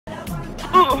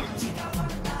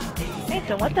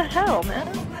Nathan, what the hell, man?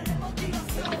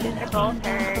 They're both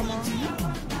hurt.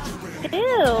 Ew.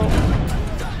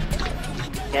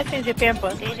 You gotta change your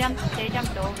pamper. They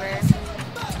jumped over.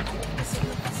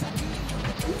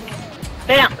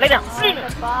 Lay down, lay down. Oh,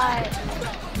 the bot.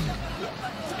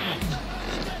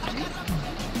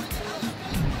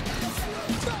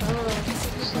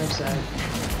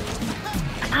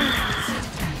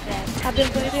 I've been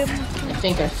with him. I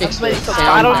think I fixed the I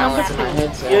sound don't balance know. in my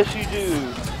headset. Yes, you do.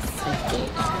 I think.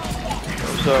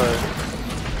 I'm sorry.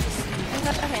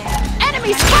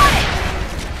 Enemy spotted!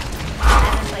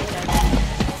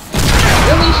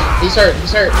 Really? He's hurt.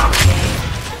 He's hurt.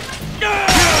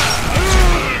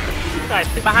 Sorry,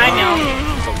 behind you.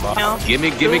 No.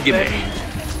 Gimme.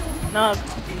 No.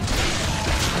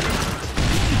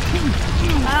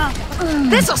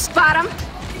 This'll spot him!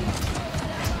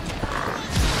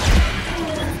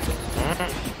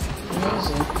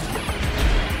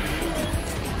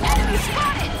 Enemy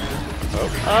spotted!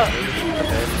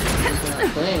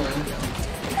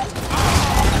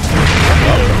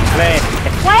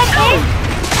 What is?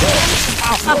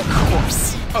 Of course.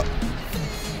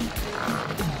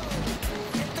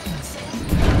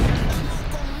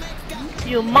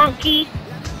 You monkey.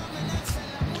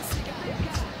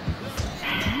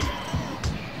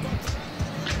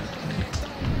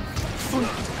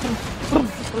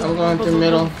 I'm going through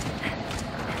middle.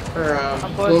 For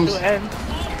I'm going booms. to end.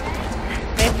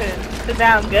 Nathan, sit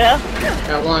down, girl.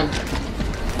 Got one.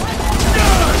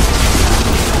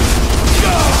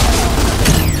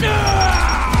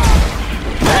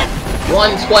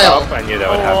 112. I knew that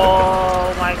would happen.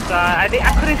 Oh my god. I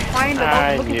couldn't find it.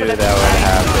 I knew that would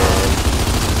happen.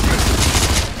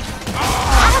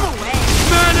 Out of the way.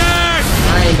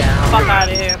 Lying down. Fuck out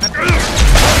of here.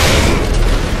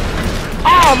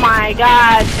 Oh my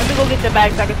god. Let me go get the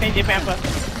bag so I can change your pamper.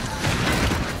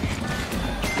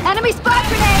 Enemy spot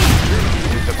grenade!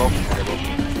 They're both.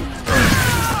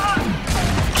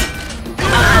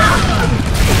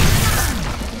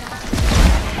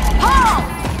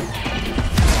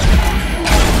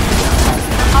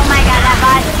 Oh my god, that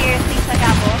bot seriously took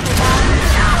out both of them.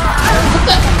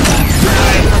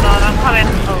 Hold on, I'm coming.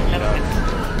 Oh, never mind.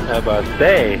 How about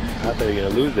say? I thought you were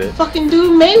gonna lose it. Fucking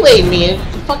dude meleeed me. It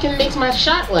fucking makes my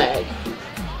shot lag.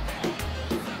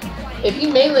 If he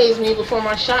melees me before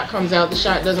my shot comes out, the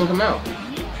shot doesn't come out.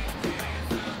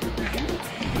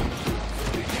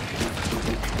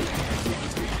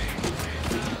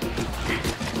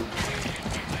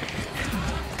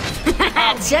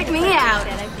 Check me out.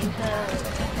 I think the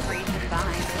freeze is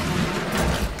behind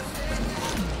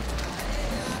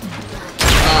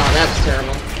Oh, that's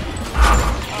terrible.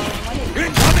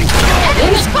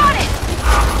 Enemy spotted!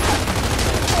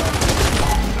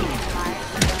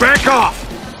 Back off!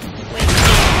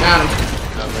 Got him.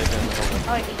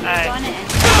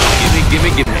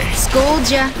 Gimme. Schooled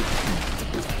ya.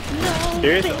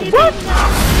 Seriously? What?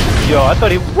 Yo, I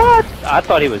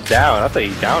thought he was down. I thought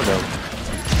he downed him.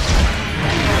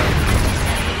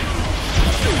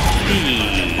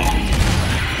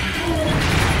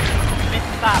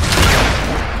 Stop.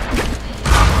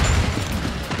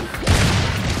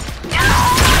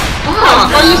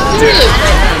 Oh, are you serious?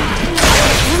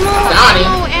 Got him.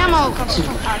 Ammo.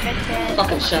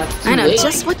 Fucking shot. I know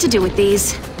just what to do with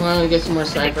these. Well, I'm gonna get some more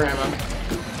sniper ammo.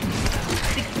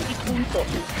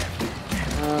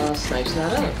 Snipe's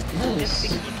not up.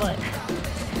 Nice.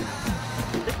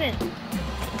 Listen.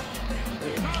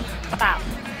 Stop.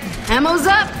 Ammo's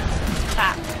up.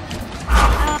 Stop.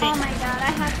 Oh my god,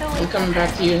 I have to I'm wait. coming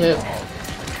back to you, Hip.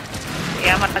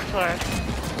 Yeah, I'm at the tour.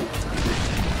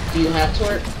 Do you have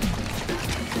torque?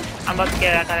 I'm about to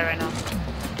get it. I got it right now.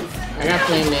 I got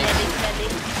flame mix.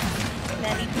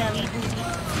 Nelly,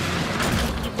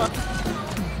 keep up.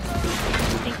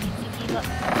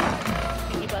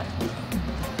 Keep up.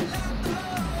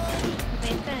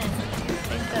 Nathan,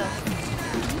 stay still.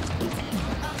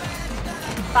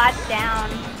 Spot's down.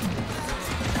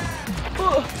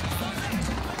 I'll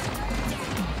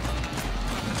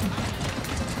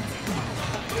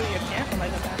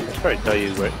probably tell you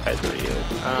where he is.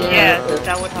 Yeah,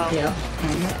 that would help. Yeah.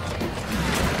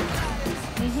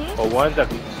 Well,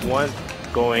 one's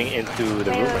going into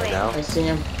the room right now. I see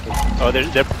him. Oh,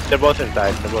 they're both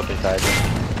inside. They're both inside.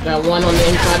 Got one on the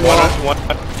inside wall.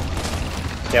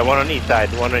 Yeah, one on each side.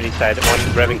 One on each side. One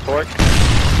revving torque.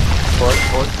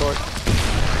 Torque.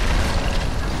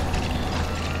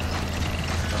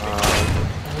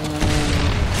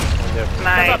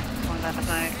 Nice.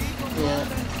 Yeah.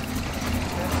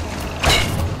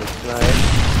 Nice.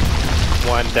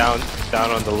 One down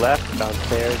on the left,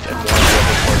 downstairs, and one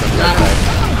revving torque on the right side.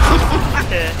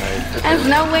 Good. Nice. There's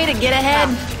no way to get ahead.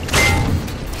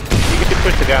 You can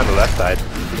push the guy on the left side.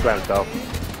 He's by himself.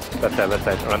 Left side.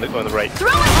 On the right.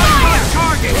 Throwing fire!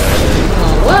 Target!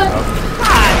 What?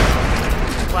 God.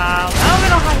 Wow. I don't even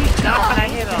know how he got when I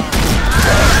hit him.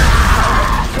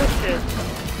 What's this?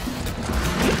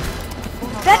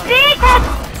 The dick!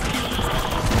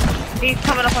 He's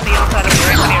coming up on the other side of me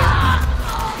right here.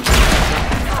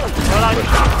 Hold on.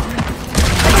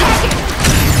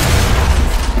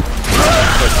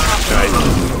 Nice.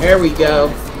 There we go.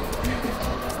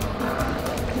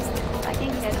 I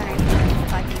think you guys aren't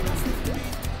fucking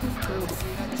poop.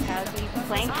 How do you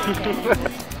plank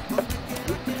it?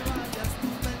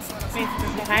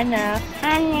 Hi now.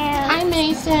 Hi, Hi,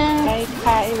 Mason. Hi,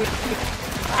 Kyrie.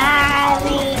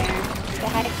 Kylie. Say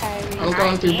hi, Kyrie. I'm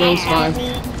going through Bill's fine.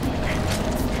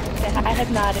 Say hi,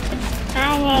 Hypnotic.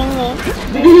 Hi, Nanny.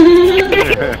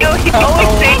 Yo, he always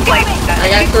saying like that. I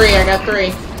got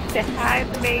three. Say hi,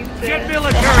 Mason. Get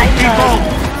military, people!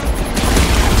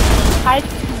 Hi.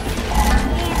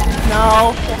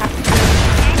 No. Say hi.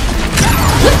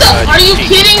 What the? Are you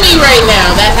kidding me right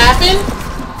now? That happened?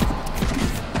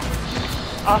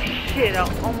 Oh shit, I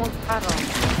almost got him.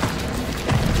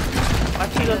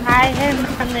 Watch, he goes, hi, him.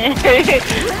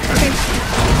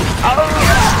 Oh.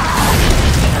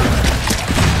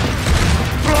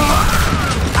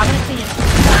 I'm gonna see you.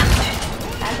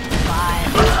 That's fine.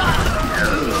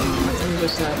 I'm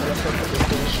just not gonna fuck with this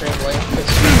dude straight away.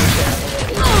 It's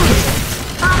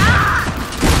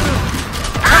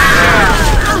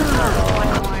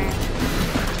One more.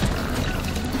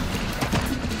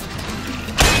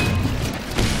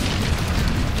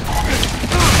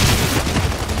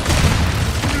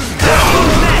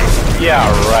 Yeah,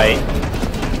 right.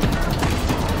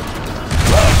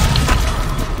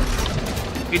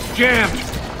 It's jammed!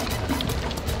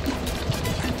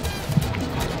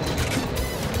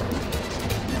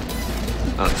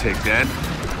 I'll take that.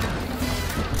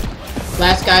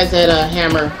 Last guy's at a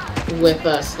hammer with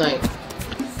a snipe.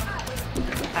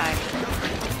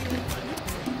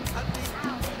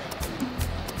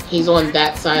 He's on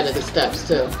that side of the steps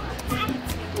too.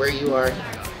 Where you are.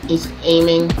 He's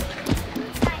aiming.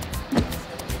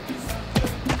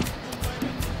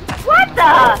 What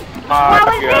the? What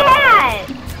was that?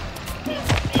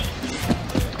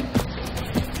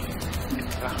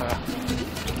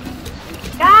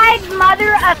 Guys,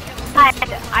 mother of...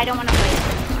 I don't want to play this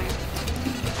anymore.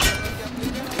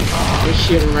 He's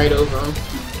shooting right over him.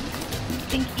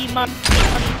 Stinky monkey.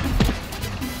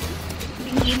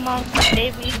 Stinky monkey,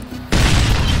 baby.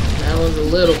 That was a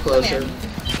little closer.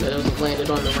 But it was landed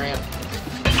on the ramp.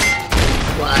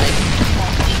 Why?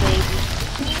 Monkey, baby.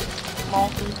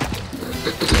 Monkey.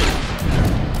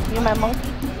 You're my monkey?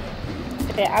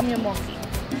 Okay, I'm your monkey.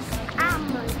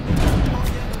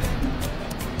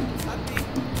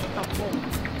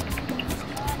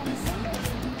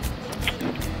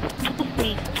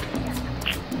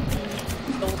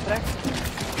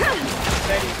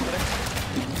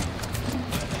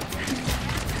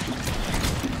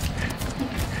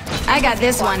 I got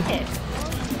this one. You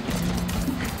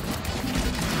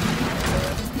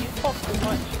talk too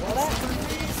much. What that?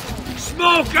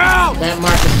 Smoke out! That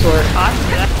Marcus Sword.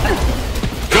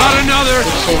 Got another!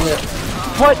 Shit hit.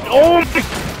 What? Oh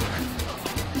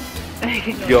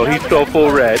Yo, he's so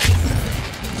full red.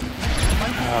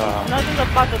 Nothing's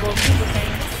about to go super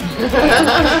thing.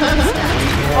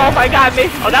 Oh my god,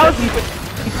 Mason. Oh, that was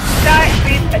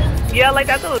yeah, like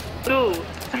that was dude.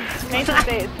 Mason's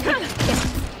face.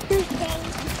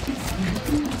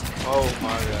 Oh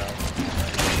my god.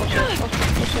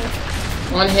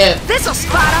 One hit. This'll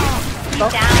spot him.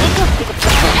 He's down.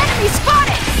 Enemy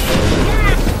spotted.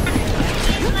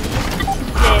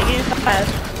 Yeah, he's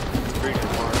fast.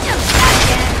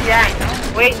 Yeah, I know.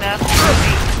 Wait now.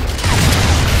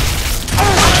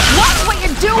 Watch what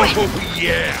you're doing. Oh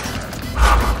yeah!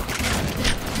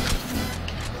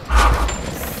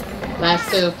 Last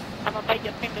two. I'm gonna bite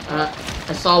your finger.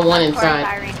 I saw one inside.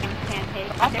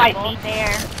 I'll fight both me.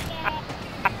 there.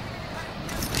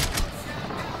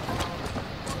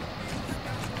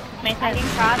 Mason, I can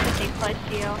cross if they push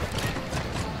you.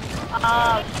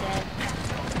 Oh shit.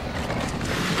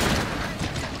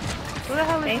 who the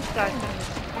hell is this guy?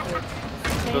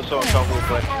 Feel so uncomfortable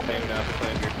playing the same now for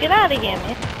playing your Get out of here,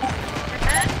 man.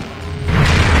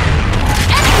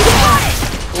 Enemy spotted.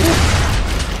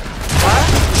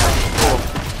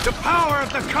 The power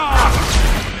of the car!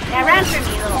 Yeah, run for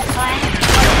me, little boy.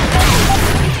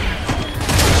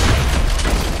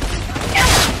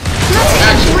 Not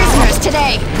taking prisoners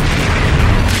today.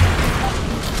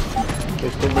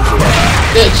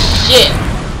 Good shit.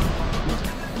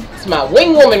 It's my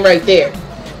wing woman right there.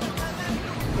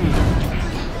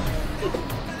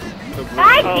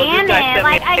 damn it. it.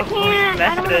 Like, I can't.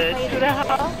 I don't want to play Who the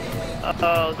hell?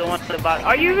 Oh, the one at the bottom.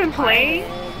 Are you even playing?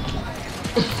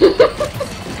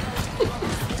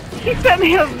 He sent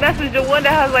me a message, the one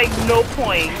that has like no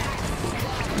points.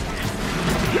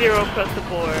 0 across the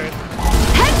board.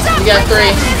 Heads up! You got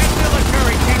 3.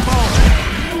 Military people!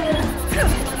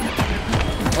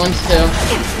 One still.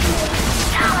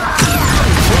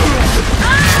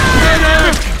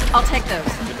 I'll take those.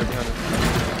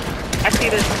 I see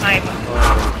this sniper.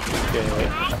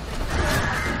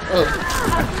 Oh.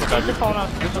 Get your phone up.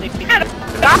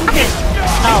 Stop it!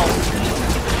 No.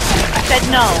 I said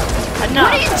no. Enough.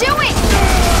 What are you doing?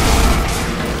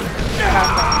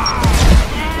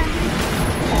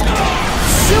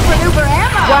 Super duper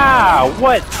ammo! Wow,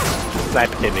 what?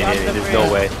 Sniped him, idiot. There's no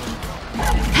way.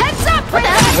 Heads up!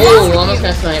 Ooh, almost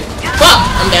got sniped. Fuck!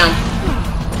 I'm down.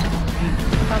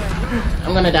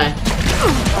 I'm gonna die.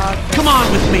 Come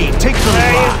on with me, take the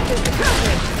ride.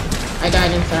 I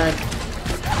died inside.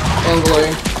 Oh,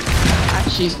 Glory.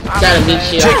 She's got a meat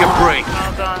shield. Take a break.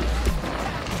 Hold on.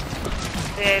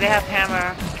 Yeah, they have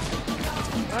hammer.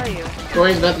 Where are you?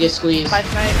 Glory's about to get squeezed. By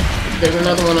snipe. There's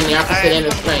another one on the opposite Alright, end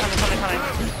of snipe. coming.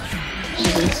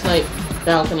 She's in snipe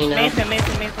balcony now. Mason.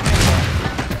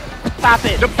 Stop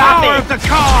it. The Stop power it. of the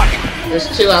cog! There's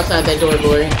 2 outside that door,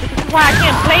 Glory. This is why I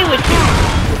can't play with you.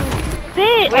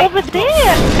 Sit over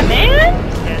there, man.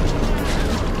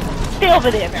 Stay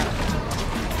over there now.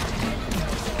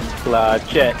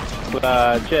 Jet. I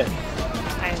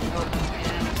hope,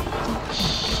 man.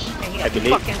 And he I has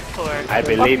believe- fucking sword. I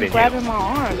believe in you. Grabbing my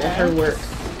arm. Let her work.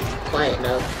 Quiet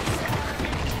now.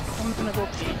 I'm gonna go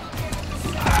pee.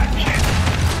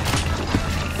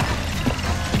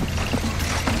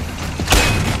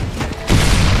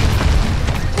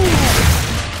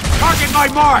 Target my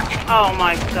mark! Oh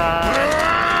my god.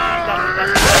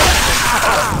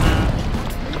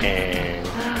 And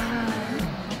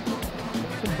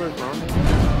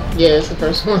Yeah, it's the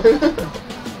first one.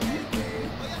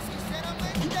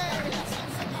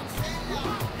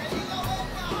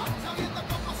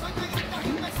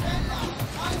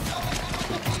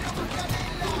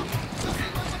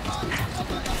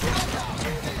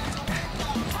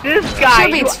 This guy,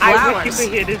 She beats I wish flowers. you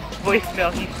could hear this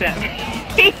voicemail he sent me.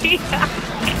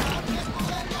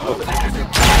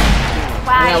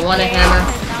 I got one at hammer.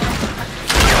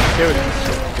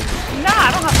 Nah, I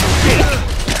don't have to see.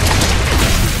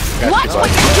 Watch what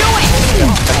you're doing!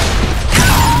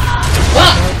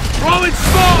 Fuck! Throwing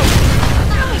smoke!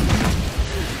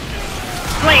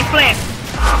 Flame.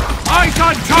 Eyes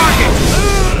on target!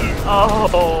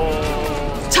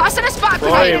 Oh. Tossing a spot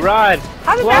Glory, grenade! run!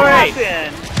 How did Glory! that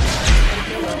happen?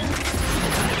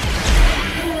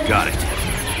 Got it.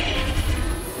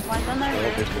 One's on the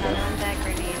roof, another one's at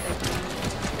grenade.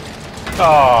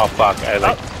 Oh, fuck. I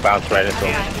like bounced right into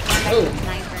him. Oh.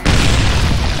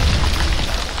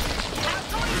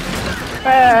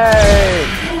 Hey!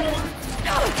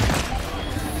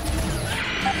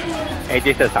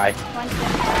 AJ says hi.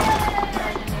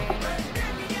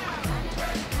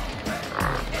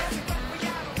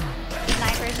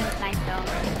 Snipers and snipe dome.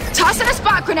 Tossing a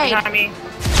spot grenade! Behind me.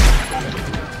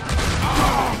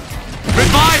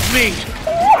 Revive me!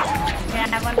 Yeah, I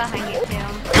have one behind you too.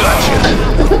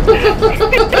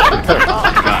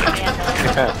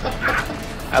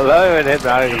 I love it when his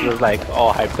router is just like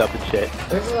all hyped up and shit.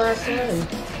 Where's the last one?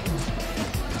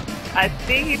 I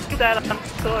think he threw that on the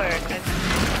sword.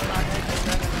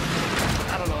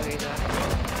 I don't know who he's at.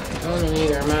 I don't know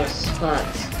either. I'm out of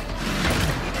spots.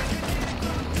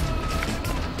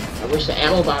 I wish the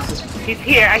ammo boxes. He's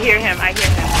here. I hear him. Got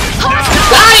him!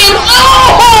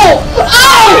 Oh! Oh!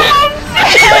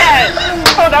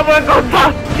 Oh, that one goes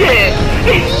past shit.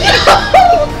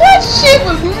 That shit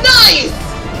was nice!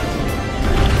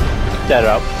 Set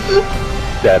up.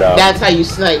 That's how you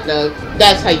snipe, Doug.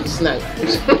 That's how you snipe.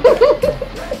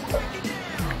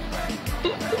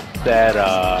 Set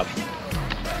up.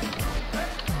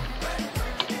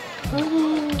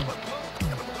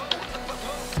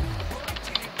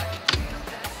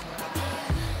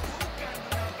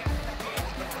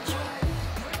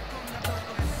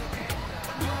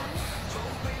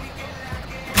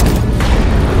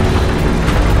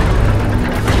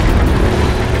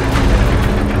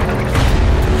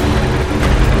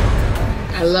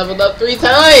 I leveled up 3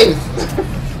 times!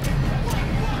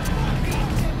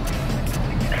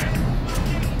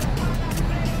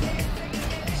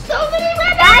 So many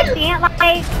God weapons! damn,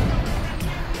 like,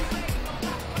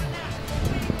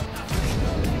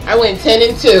 I went 10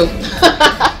 and 2.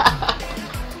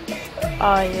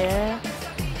 Oh yeah.